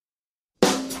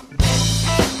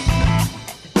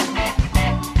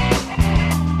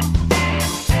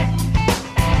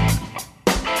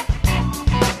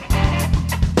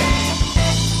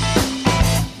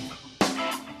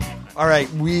All right,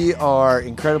 we are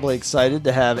incredibly excited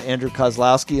to have Andrew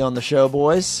Kozlowski on the show,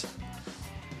 boys.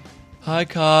 Hi,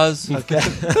 Koz.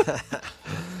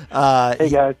 Hey,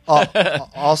 guys.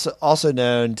 Also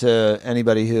known to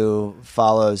anybody who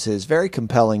follows his very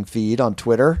compelling feed on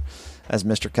Twitter as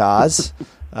Mr. Koz.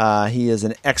 He is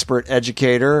an expert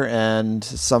educator and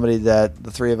somebody that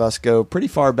the three of us go pretty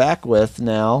far back with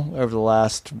now over the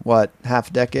last,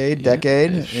 half decade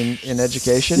in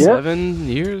education. 7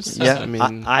 years? Yeah, I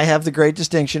mean, I have the great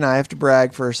distinction. I have to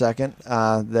brag for a second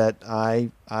that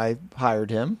I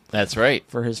hired him. That's right.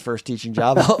 For his first teaching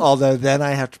job, although then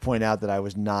I have to point out that I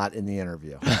was not in the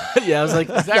interview. Yeah, I was like,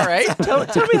 is that right? Tell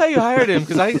me how you hired him,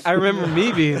 because I remember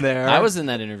me being there. I was in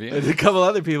that interview. And a couple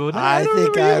other people. No, I don't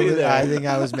think remember I you was. being there. I think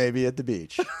I was maybe at the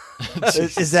beach.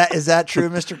 Is that true,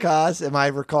 Mr. Koz? Am I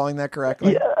recalling that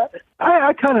correctly? Yeah,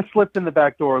 I kind of slipped in the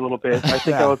back door a little bit. I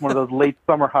think I was one of those late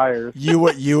summer hires. You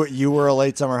were a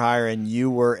late summer hire, and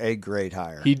you were a great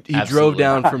hire. He drove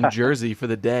down from Jersey for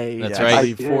the day. That's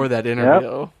actually, right. for that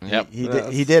interview. Yep.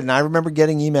 He did, and I remember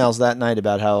getting emails that night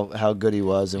about how good he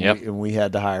was, and, Yep. we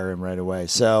had to hire him right away.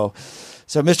 So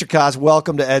Mr. Koz,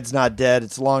 welcome to Ed's Not Dead.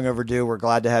 It's long overdue. We're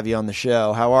glad to have you on the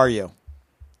show. How are you?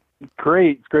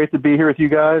 Great. It's great to be here with you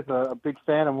guys. A big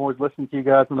fan. I'm always listening to you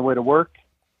guys on the way to work.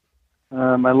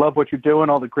 I love what you're doing,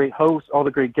 all the great hosts, all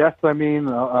the great guests,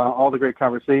 all the great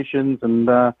conversations, and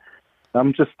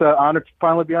I'm just honored to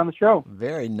finally be on the show.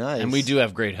 Very nice. And we do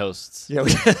have great hosts, Yeah,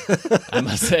 I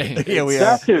must say. yeah, we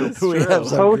That have. too. We have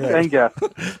some Host great- and guest.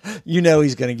 You know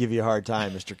he's going to give you a hard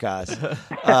time, Mr.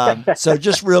 Koz. So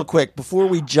just real quick, before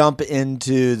we jump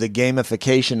into the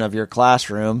gamification of your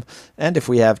classroom, and if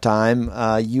we have time,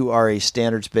 you are a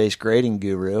standards-based grading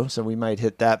guru, so we might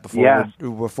hit that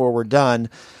before we're done.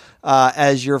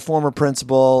 As your former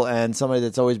principal and somebody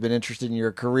that's always been interested in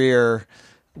your career,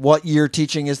 what year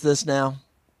teaching is this now?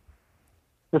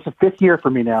 This is fifth year for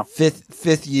me now.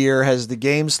 Fifth year. Has the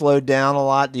game slowed down a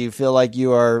lot? Do you feel like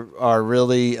you are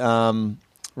really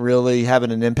really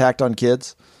having an impact on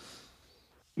kids?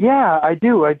 Yeah, I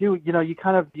do. You know, you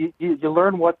kind of you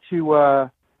learn what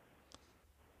to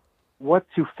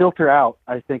filter out.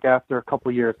 I think after a couple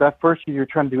of years, that first year you're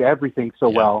trying to do everything so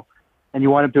well, and you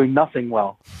wind up doing nothing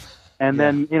well. And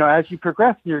then as you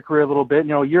progress in your career a little bit,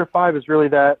 year 5 is really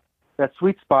that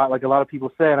sweet spot, like a lot of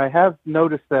people say. And I have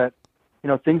noticed that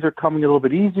things are coming a little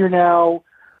bit easier now.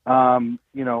 I'm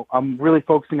really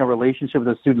focusing on relationship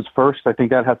with the students first. I think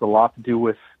that has a lot to do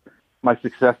with my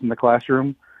success in the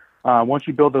classroom. Once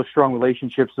you build those strong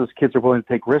relationships, those kids are willing to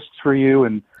take risks for you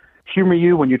and humor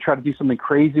you when you try to do something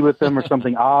crazy with them or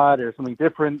something odd or something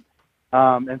different.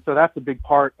 And so that's a big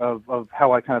part of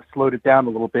how I kind of slowed it down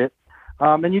a little bit.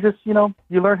 And you just, you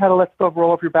learn how to let stuff roll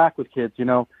off your back with kids.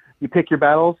 You pick your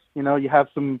battles, you have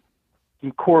some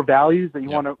core values that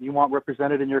you want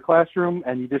represented in your classroom,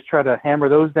 and you just try to hammer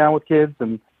those down with kids.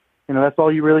 And, that's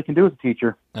all you really can do as a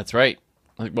teacher. That's right.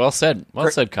 Well said.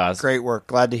 Well said, Koz. Great work.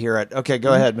 Glad to hear it. Okay,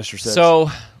 go ahead, Mr. Sids. So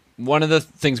one of the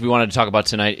things we wanted to talk about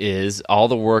tonight is all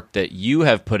the work that you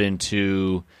have put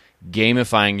into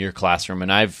gamifying your classroom.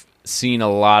 And I've seen a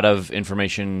lot of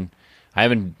information. I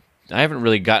haven't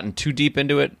really gotten too deep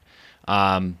into it,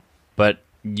 but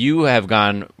you have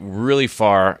gone really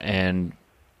far in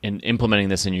implementing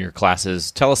this in your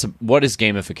classes. Tell us, what is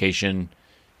gamification,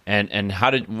 and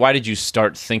why did you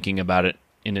start thinking about it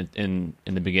in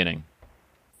the beginning?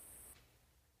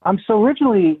 So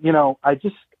originally,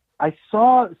 I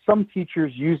saw some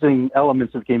teachers using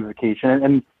elements of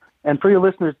gamification, and for your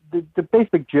listeners, the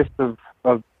basic gist of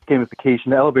gamification,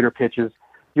 the elevator pitch is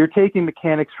you're taking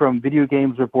mechanics from video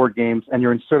games or board games and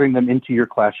you're inserting them into your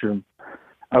classroom.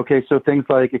 Okay, so things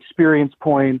like experience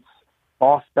points,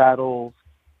 boss battles,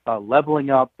 leveling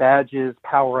up, badges,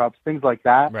 power-ups, things like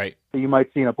that. Right. That you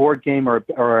might see in a board game or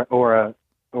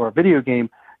a video game.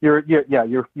 You're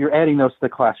adding those to the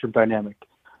classroom dynamic.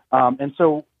 And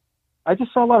so I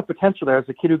just saw a lot of potential there. As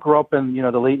a kid who grew up in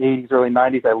the late 80s, early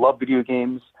 90s, I love video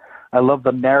games. I love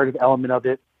the narrative element of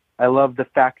it. I love the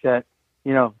fact that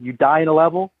you die in a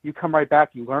level, you come right back,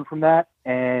 you learn from that,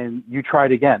 and you try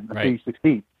it again until you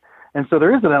succeed. And so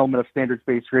there is an element of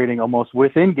standards-based grading almost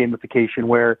within gamification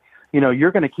where,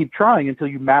 you're going to keep trying until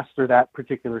you master that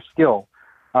particular skill,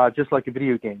 just like a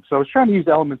video game. So I was trying to use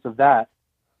elements of that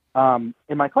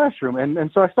in my classroom. And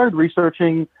so I started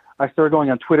researching. I started going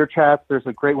on Twitter chats. There's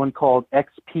a great one called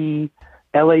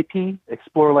XPLAP,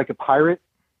 Explore Like a Pirate.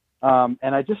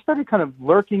 And I just started kind of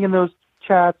lurking in those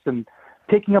chats and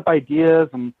picking up ideas.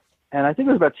 And I think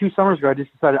it was about 2 summers ago, I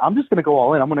just decided I'm just going to go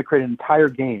all in. I'm going to create an entire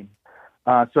game.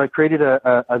 So I created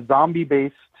a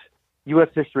zombie-based U.S.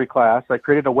 history class. I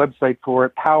created a website for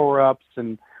it, power-ups,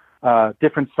 and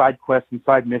different side quests and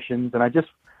side missions, and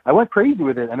I went crazy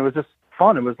with it, and it was just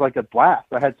fun. It was like a blast.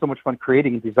 I had so much fun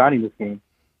creating and designing this game.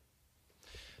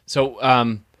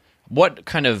 So, what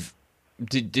kind of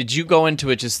did you go into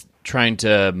it just trying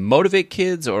to motivate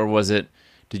kids, or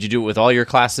did you do it with all your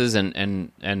classes,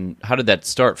 and how did that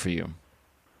start for you?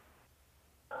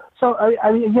 So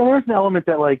I mean, yeah, there's an element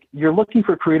that like you're looking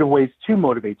for creative ways to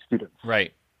motivate students.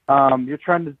 Right. You're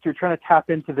trying to tap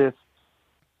into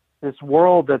this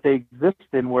world that they exist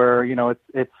in, where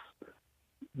it's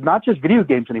not just video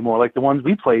games anymore, like the ones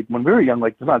we played when we were young.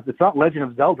 Like it's not Legend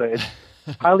of Zelda. It's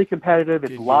highly competitive.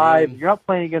 It's live. You're not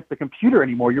playing against the computer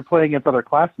anymore. You're playing against other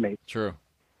classmates. True.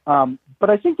 But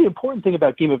I think the important thing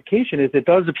about gamification is it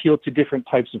does appeal to different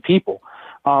types of people.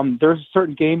 There's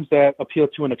certain games that appeal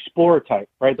to an explorer type,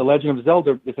 right? The Legend of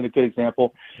Zelda is a good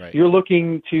example. Right. You're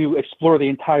looking to explore the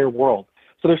entire world.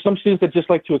 So there's some students that just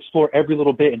like to explore every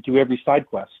little bit and do every side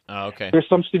quest. Oh, okay. There's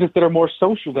some students that are more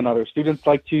social than others. Students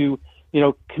like to,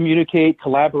 communicate,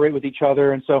 collaborate with each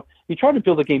other. And so you try to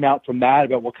build a game out from that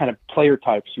about what kind of player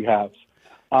types you have.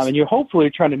 And you're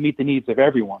hopefully trying to meet the needs of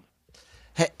everyone.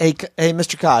 Hey,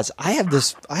 Mr. Kaz, I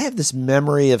have this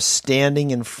memory of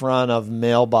standing in front of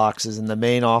mailboxes in the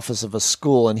main office of a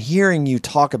school and hearing you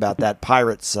talk about that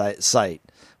pirate site.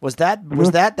 Was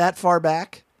that far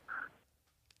back?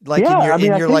 Like yeah,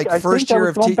 in your first year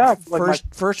of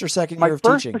first or second year of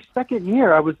teaching. My first or second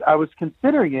year, I was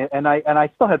considering it, and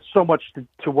I still had so much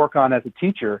to work on as a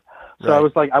teacher. So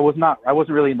right. I wasn't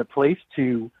really in the place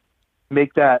to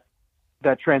make that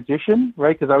transition,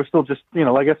 right? Because I was still just,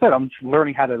 like I said, I'm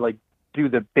learning how to do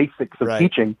the basics of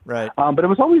teaching. Right. But it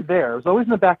was always there. It was always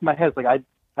in the back of my head.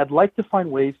 I'd like to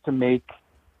find ways to make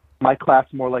my class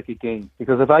more like a game,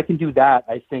 because if I can do that,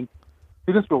 I think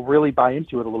students will really buy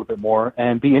into it a little bit more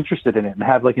and be interested in it and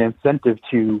have an incentive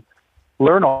to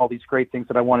learn all these great things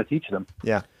that I want to teach them.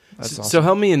 Yeah. That's awesome. So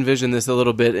help me envision this a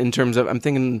little bit in terms of, I'm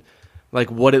thinking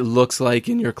what it looks like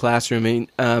in your classroom.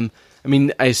 I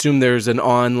assume there's an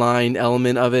online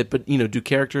element of it, but do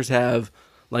characters have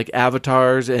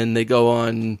avatars and they go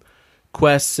on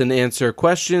quests and answer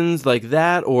questions like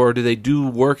that, or do they do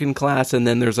work in class and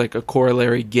then there's a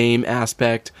corollary game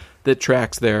aspect that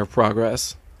tracks their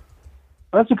progress?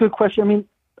 That's a good question.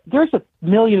 There's a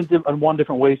million and one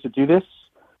different ways to do this,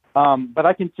 but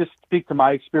I can just speak to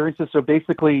my experiences. So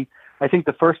basically, I think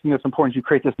the first thing that's important is you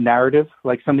create this narrative,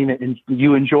 something that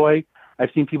you enjoy. I've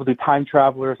seen people do time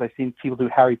travelers. I've seen people do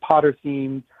Harry Potter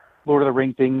themed, Lord of the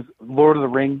Ring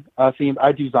themed.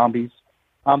 I do zombies.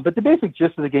 But the basic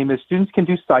gist of the game is students can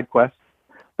do side quests.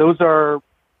 Those are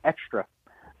extra.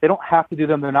 They don't have to do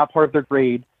them. They're not part of their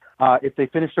grade. If they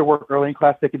finish their work early in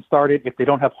class, they can start it. If they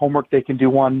don't have homework, they can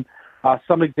do one.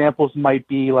 Some examples might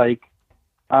be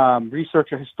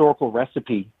research a historical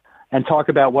recipe and talk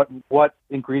about what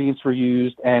ingredients were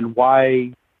used and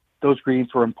why those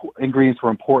ingredients were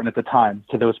important at the time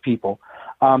to those people.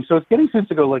 So it's getting students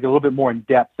to go a little bit more in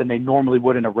depth than they normally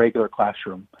would in a regular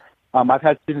classroom. I've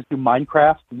had students do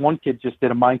Minecraft. One kid just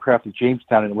did a Minecraft at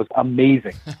Jamestown, and it was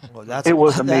amazing. Well, it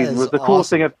was amazing. It was the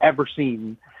coolest awesome thing I've ever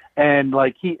seen. And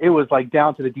it was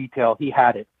down to the detail. He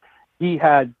had it. He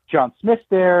had John Smith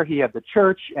there. He had the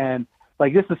church. And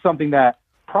this is something that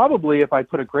probably if I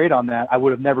put a grade on that, I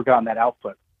would have never gotten that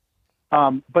output.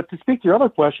 But to speak to your other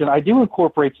question, I do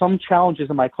incorporate some challenges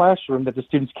in my classroom that the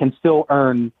students can still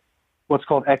earn what's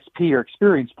called XP or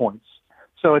experience points.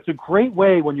 So it's a great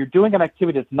way when you're doing an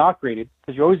activity that's not graded,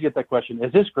 because you always get that question,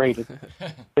 is this graded?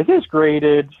 Is this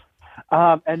graded?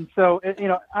 And so,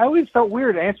 I always felt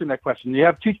weird answering that question. You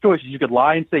have two choices. You could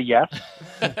lie and say yes,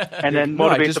 and then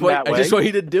motivate them that way. I just want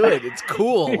you to do it. It's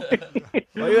cool.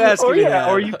 Why are you asking me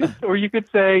that? Or you could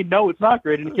say, no, it's not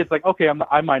graded. And the kid's like, okay,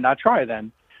 I might not try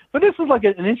then. But this is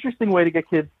an interesting way to get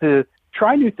kids to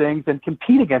try new things and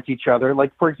compete against each other.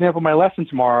 For example, my lesson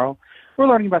tomorrow, we're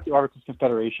learning about the Articles of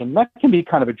Confederation. That can be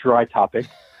kind of a dry topic.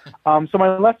 So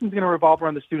my lesson is going to revolve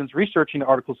around the students researching the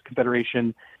Articles of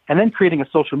Confederation and then creating a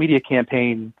social media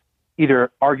campaign,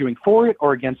 either arguing for it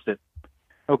or against it.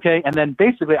 Okay, and then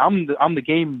basically I'm the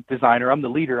game designer, I'm the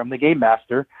leader, I'm the game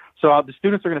master. So the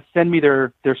students are going to send me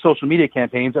their social media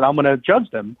campaigns, and I'm going to judge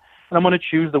them, and I'm going to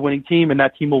choose the winning team, and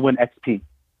that team will win XP.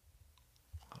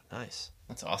 Oh, nice.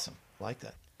 That's awesome. I like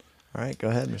that. All right, go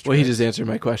ahead, Mr. Well, he just answered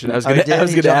my question. I was going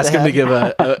to ask him to give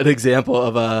an example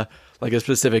of a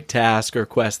specific task or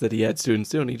quest that he had students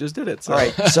do, and he just did it. So. All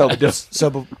right,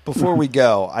 so before we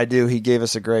go, he gave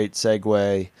us a great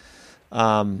segue.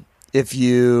 If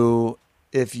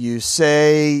you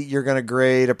say you're going to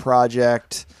grade a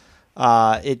project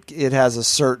It has a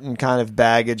certain kind of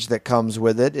baggage that comes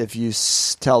with it. If you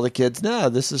tell the kids, no,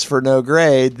 this is for no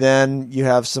grade, then you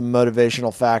have some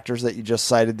motivational factors that you just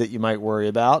cited that you might worry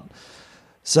about.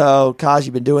 So, Kaz,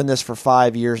 you've been doing this for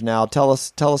 5 years now. Tell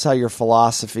us how your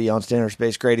philosophy on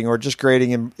standards-based grading, or just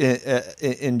grading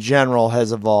in general,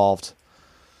 has evolved.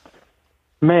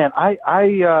 Man, I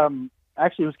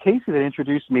actually, it was Casey that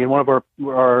introduced me in one of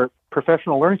our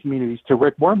professional learning communities to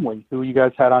Rick Wormley, who you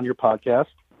guys had on your podcast.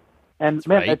 And That's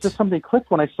man, right. it just something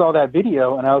clicked when I saw that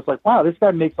video, and I was like, wow, this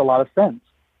guy makes a lot of sense.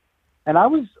 And I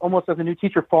was almost, as a new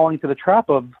teacher, falling into the trap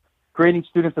of grading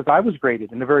students as I was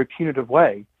graded in a very punitive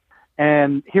way.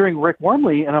 And hearing Rick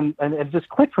Wormley, and it just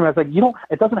clicked for me. I was like,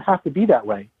 it doesn't have to be that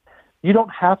way. You don't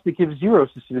have to give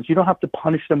zeros to students. You don't have to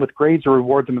punish them with grades or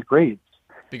reward them with grades.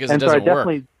 Because and it doesn't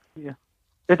work.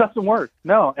 It doesn't work.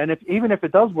 No. And even if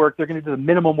it does work, they're going to do the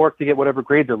minimum work to get whatever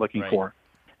grade they're looking for.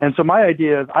 And so my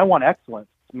idea is I want excellence.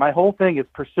 My whole thing is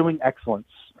pursuing excellence.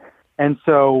 And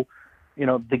so,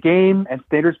 the game and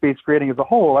standards-based grading as a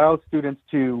whole allows students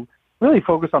to really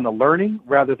focus on the learning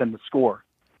rather than the score.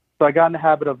 So I got in the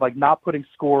habit of not putting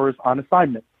scores on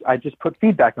assignments. I just put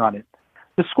feedback on it.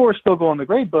 The scores still go in the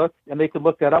grade book, and they can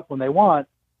look that up when they want,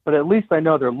 but at least I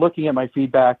know they're looking at my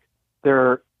feedback,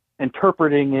 they're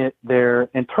interpreting it, they're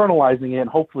internalizing it, and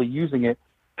hopefully using it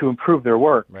to improve their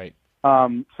work. Right.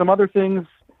 Some other things,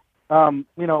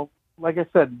 like I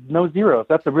said, no zeros.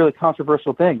 That's a really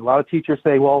controversial thing. A lot of teachers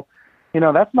say, well,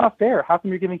 that's not fair. How come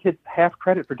you're giving kids half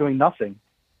credit for doing nothing?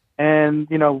 And,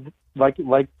 like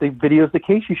the videos that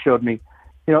Casey showed me,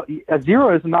 a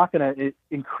zero is not going to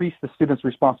increase the student's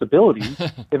responsibility.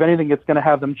 If anything, it's going to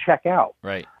have them check out.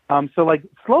 Right. So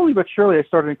slowly but surely, I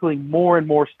started including more and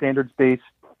more standards-based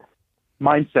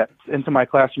mindsets into my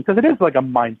classroom, because it is like a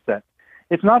mindset.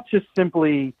 It's not just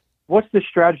simply, what's the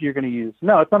strategy you're going to use?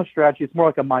 No, it's not a strategy. It's more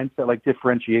like a mindset, like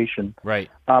differentiation.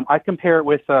 Right. I compare it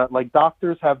with,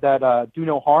 doctors have that do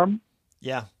no harm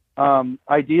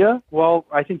idea. Well,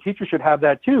 I think teachers should have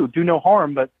that too. Do no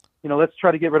harm, but let's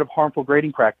try to get rid of harmful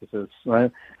grading practices.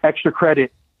 Extra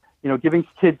credit, giving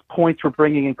kids points for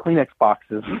bringing in Kleenex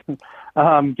boxes,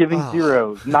 giving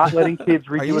zeros, not letting kids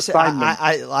redo assignments.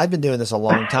 I've been doing this a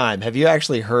long time. Have you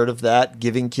actually heard of that?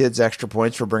 Giving kids extra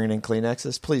points for bringing in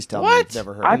Kleenexes? Please tell me you've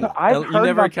never heard of it. I've heard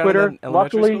it on Twitter.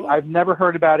 Luckily, school? I've never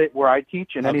heard about it where I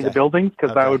teach in any of the buildings,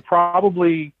 because I would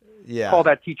probably call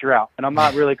that teacher out, and I'm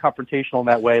not really confrontational in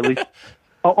that way. At least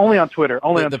only on Twitter.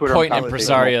 The point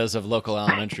impresarios of local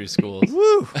elementary schools.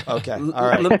 Woo! Okay, all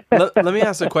right. Let me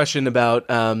ask a question about.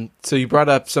 So you brought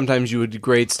up sometimes you would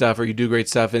grade stuff or you do grade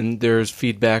stuff, and there's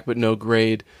feedback but no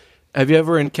grade. Have you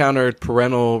ever encountered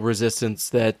parental resistance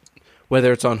that,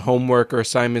 whether it's on homework or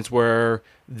assignments, where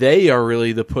they are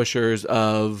really the pushers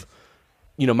of,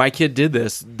 my kid did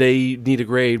this, they need a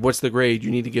grade. What's the grade?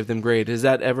 You need to give them grade. Has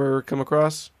that ever come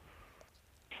across?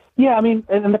 Yeah, I mean,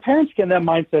 and the parents get in that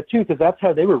mindset too, because that's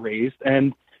how they were raised.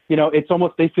 And, it's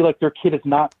almost, they feel like their kid is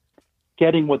not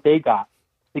getting what they got.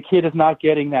 The kid is not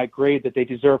getting that grade that they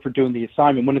deserve for doing the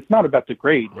assignment, when it's not about the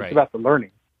grade, it's about the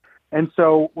learning. And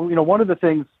so, one of the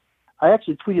things, I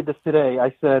actually tweeted this today.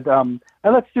 I said, I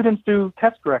let students do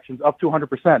test corrections up to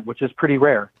 100%, which is pretty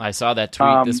rare. I saw that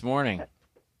tweet this morning.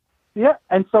 Yeah,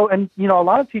 and so, a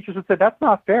lot of teachers would say, that's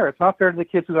not fair. It's not fair to the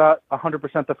kids who got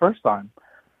 100% the first time.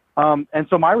 And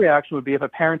so my reaction would be, if a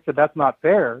parent said that's not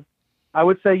fair, I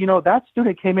would say, that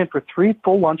student came in for 3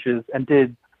 full lunches and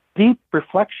did deep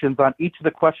reflections on each of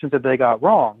the questions that they got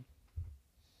wrong.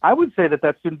 I would say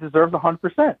that student deserves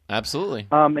 100%. Absolutely.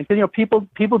 And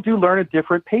people do learn at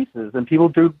different paces, and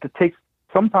people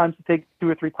sometimes it takes 2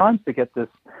 or 3 times to get this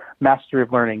mastery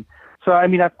of learning. So, I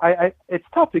mean, I it's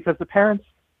tough, because the parents,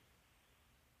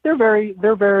 they're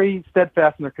very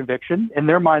steadfast in their conviction. In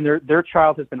their mind, their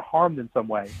child has been harmed in some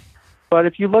way. But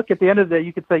if you look at the end of the day,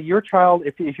 you could say your child,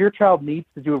 if your child needs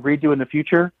to do a redo in the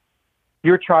future,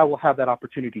 your child will have that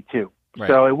opportunity too. Right.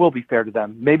 So it will be fair to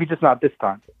them. Maybe just not this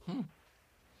time.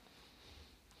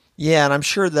 Yeah, and I'm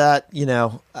sure that,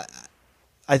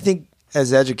 I think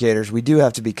as educators, we do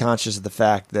have to be conscious of the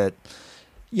fact that,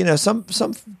 some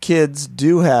kids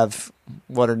do have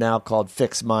what are now called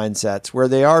fixed mindsets, where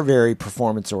they are very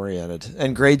performance oriented,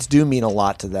 and grades do mean a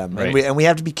lot to them. Right. And we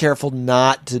have to be careful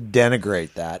not to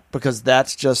denigrate that, because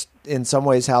that's just in some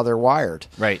ways how they're wired.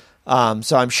 Right.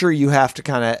 So I'm sure you have to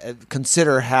kind of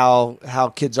consider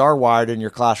how kids are wired in your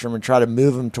classroom and try to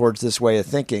move them towards this way of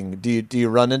thinking. Do you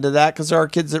run into that? Because there are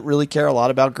kids that really care a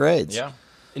lot about grades. Yeah.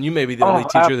 And you may be the only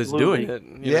teacher absolutely. that's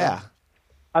doing it. Yeah.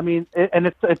 I mean,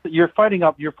 and you're fighting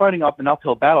up an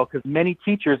uphill battle because many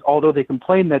teachers, although they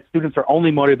complain that students are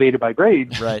only motivated by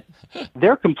grades, Right.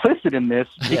 they're complicit in this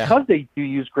Yeah. because they do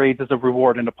use grades as a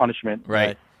reward and a punishment.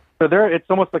 Right. So it's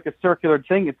almost like a circular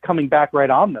thing. It's coming back right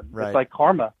on them. Right. It's like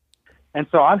karma. And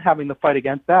so I'm having to fight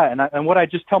against that. And what I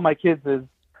just tell my kids is,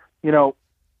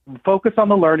 focus on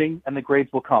the learning and the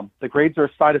grades will come. The grades are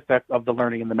a side effect of the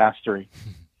learning and the mastery.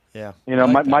 Yeah.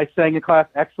 My saying in class,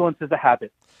 excellence is a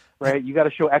habit, right? You got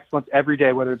to show excellence every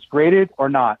day, whether it's graded or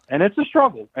not. And it's a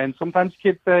struggle. And sometimes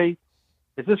kids say,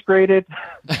 is this graded?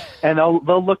 And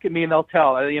they'll look at me and they'll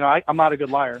tell, I'm not a good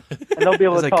liar. And they'll be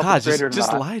able to It's tell like, God, if it's graded just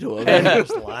or not. lie to him.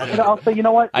 And I'll say, you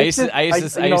know what? I used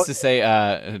to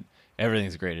say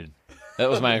everything's graded. That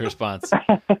was my response.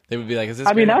 They would be like, "Is this?"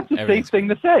 I mean, graded? that's the safe thing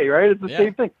to say, right? It's the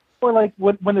same thing. Or like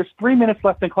when there's 3 minutes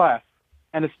left in class,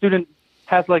 and a student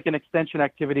has like an extension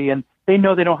activity, and they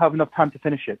know they don't have enough time to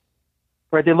finish it,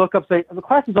 right? They look up, say, "The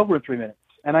class is over in 3 minutes,"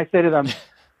 and I say to them,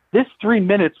 "This 3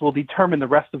 minutes will determine the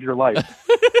rest of your life."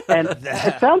 And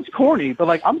it sounds corny, but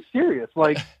like I'm serious.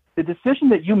 Like the decision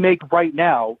that you make right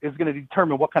now is going to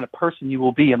determine what kind of person you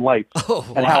will be in life,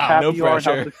 and how happy you are, and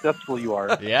how successful you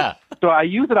are. Yeah. So I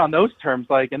use it on those terms,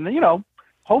 like, and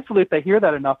hopefully if they hear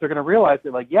that enough, they're going to realize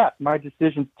that, like, yes, my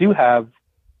decisions do have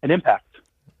an impact.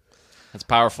 That's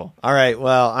powerful. All right.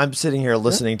 Well, I'm sitting here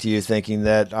listening to you thinking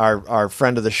that our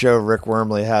friend of the show, Rick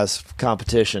Wormley, has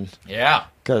competition. Yeah.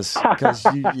 Because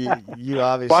you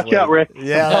obviously... Watch out, Rick.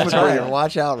 Yeah, that's right.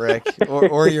 Watch out, Rick.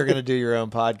 Or you're going to do your own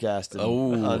podcast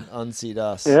and unseat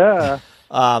us. Yeah.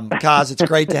 Kaz, it's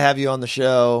great to have you on the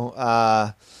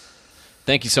show.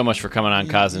 Thank you so much for coming on,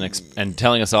 Kaz, and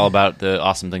telling us all about the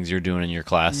awesome things you're doing in your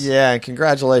class. Yeah, and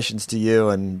congratulations to you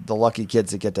and the lucky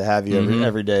kids that get to have you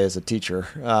every day as a teacher.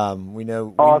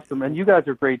 Awesome, and you guys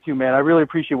are great too, man. I really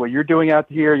appreciate what you're doing out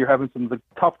here. You're having some of the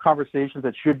tough conversations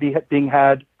that should be being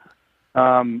had.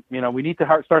 We need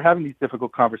to start having these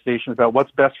difficult conversations about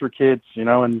what's best for kids,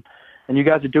 and you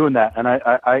guys are doing that. And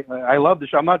I love the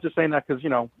show. I'm not just saying that because,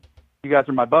 you guys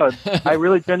are my buds. I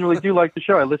really genuinely do like the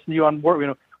show. I listen to you on work,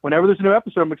 whenever there's a new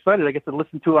episode, I'm excited. I get to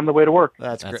listen to it on the way to work.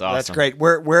 That's great. Awesome. That's great.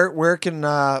 Where can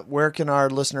our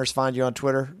listeners find you on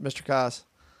Twitter, Mr. Kaz?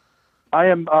 I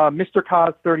am Mr.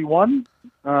 Kaz31.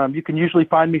 You can usually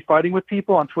find me fighting with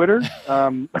people on Twitter.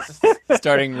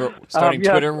 Starting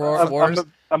Twitter wars.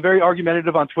 I'm very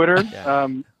argumentative on Twitter. Yeah.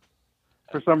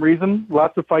 For some reason,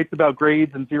 lots of fights about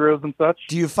grades and zeros and such.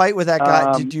 Do you fight with that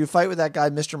guy? Do you fight with that guy,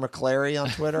 Mr. McClary, on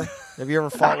Twitter? Have you ever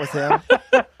fought with him?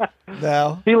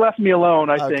 No. He left me alone.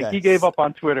 I think Okay. he gave up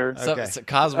on Twitter. Okay. So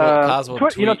Kaz will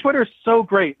tweet. Twitter's so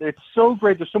great. It's so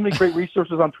great. There's so many great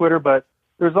resources on Twitter, but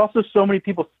there's also so many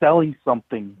people selling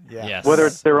something, Yeah. Yes. whether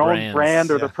it's their own Brands.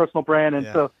 brand or their personal brand, and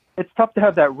so it's tough to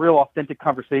have that real authentic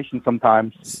conversation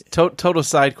sometimes. Total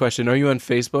side question: are you on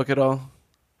Facebook at all?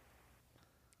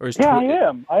 Or is Yeah, I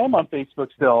am. I am on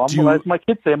Facebook still. As my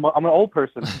kids say, I'm an old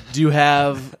person. Do you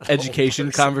have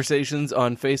education conversations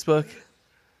on Facebook?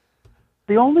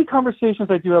 The only conversations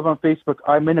I do have on Facebook,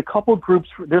 I'm in a couple of groups.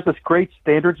 There's this great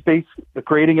standards-based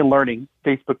grading and learning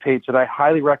Facebook page that I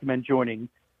highly recommend joining.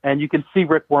 And you can see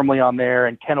Rick Wormley on there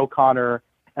and Ken O'Connor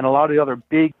and a lot of the other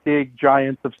big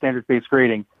giants of standards-based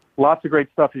grading. Lots of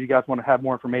great stuff if you guys want to have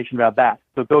more information about that.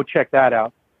 So go check that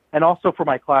out. And also for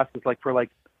my classes,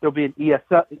 there'll be an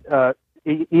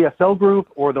ESL group,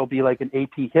 or there'll be like an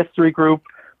AP history group.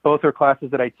 Both are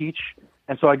classes that I teach.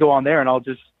 And so I go on there and I'll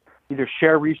just either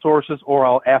share resources or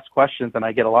I'll ask questions, and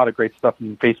I get a lot of great stuff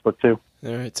from Facebook too.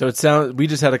 All right. So we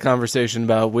just had a conversation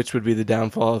about which would be the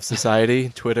downfall of society,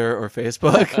 Twitter or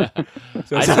Facebook.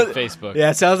 So I said Facebook.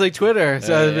 Yeah, it sounds like Twitter.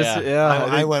 So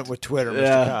I went with Twitter,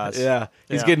 Mr. Kaz. Yeah.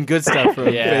 He's getting good stuff from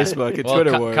Facebook and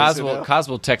Twitter wars. Kaz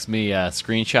will text me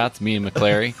screenshots, me and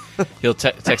McClary. He'll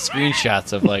text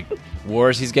screenshots of like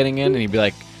wars he's getting in, and he'd be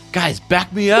like, "Guys,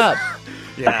 back me up."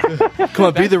 Yeah. Come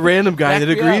on, be the random guy that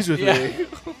Back me agrees up. with me.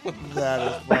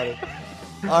 That is funny.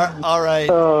 All right.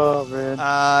 Oh,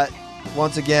 man.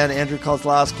 Once again, Andrew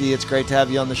Kozlowski, it's great to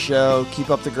have you on the show. Keep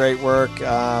up the great work.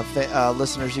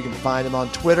 Listeners, you can find him on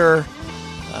Twitter.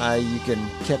 You can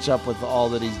catch up with all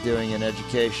that he's doing in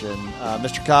education.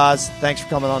 Mr. Kaz, thanks for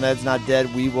coming on Ed's Not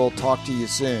Dead. We will talk to you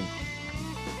soon.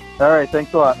 All right.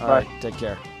 Thanks a lot. All Bye. right, take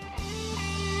care.